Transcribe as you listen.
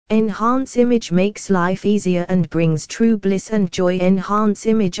Enhance Image makes life easier and brings true bliss and joy. Enhance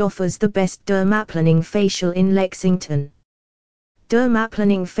Image offers the best dermaplaning facial in Lexington.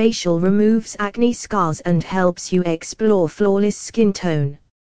 Dermaplaning facial removes acne scars and helps you explore flawless skin tone.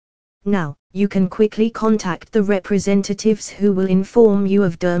 Now, you can quickly contact the representatives who will inform you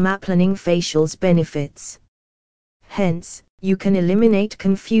of dermaplaning facial's benefits. Hence, you can eliminate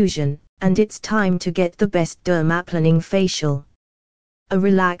confusion, and it's time to get the best dermaplaning facial. A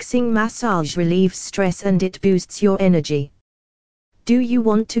relaxing massage relieves stress and it boosts your energy. Do you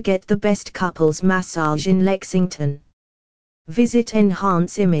want to get the best couples massage in Lexington? Visit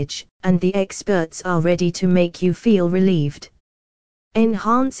Enhance Image, and the experts are ready to make you feel relieved.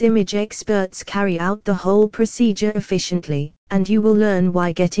 Enhance Image experts carry out the whole procedure efficiently, and you will learn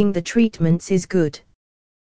why getting the treatments is good.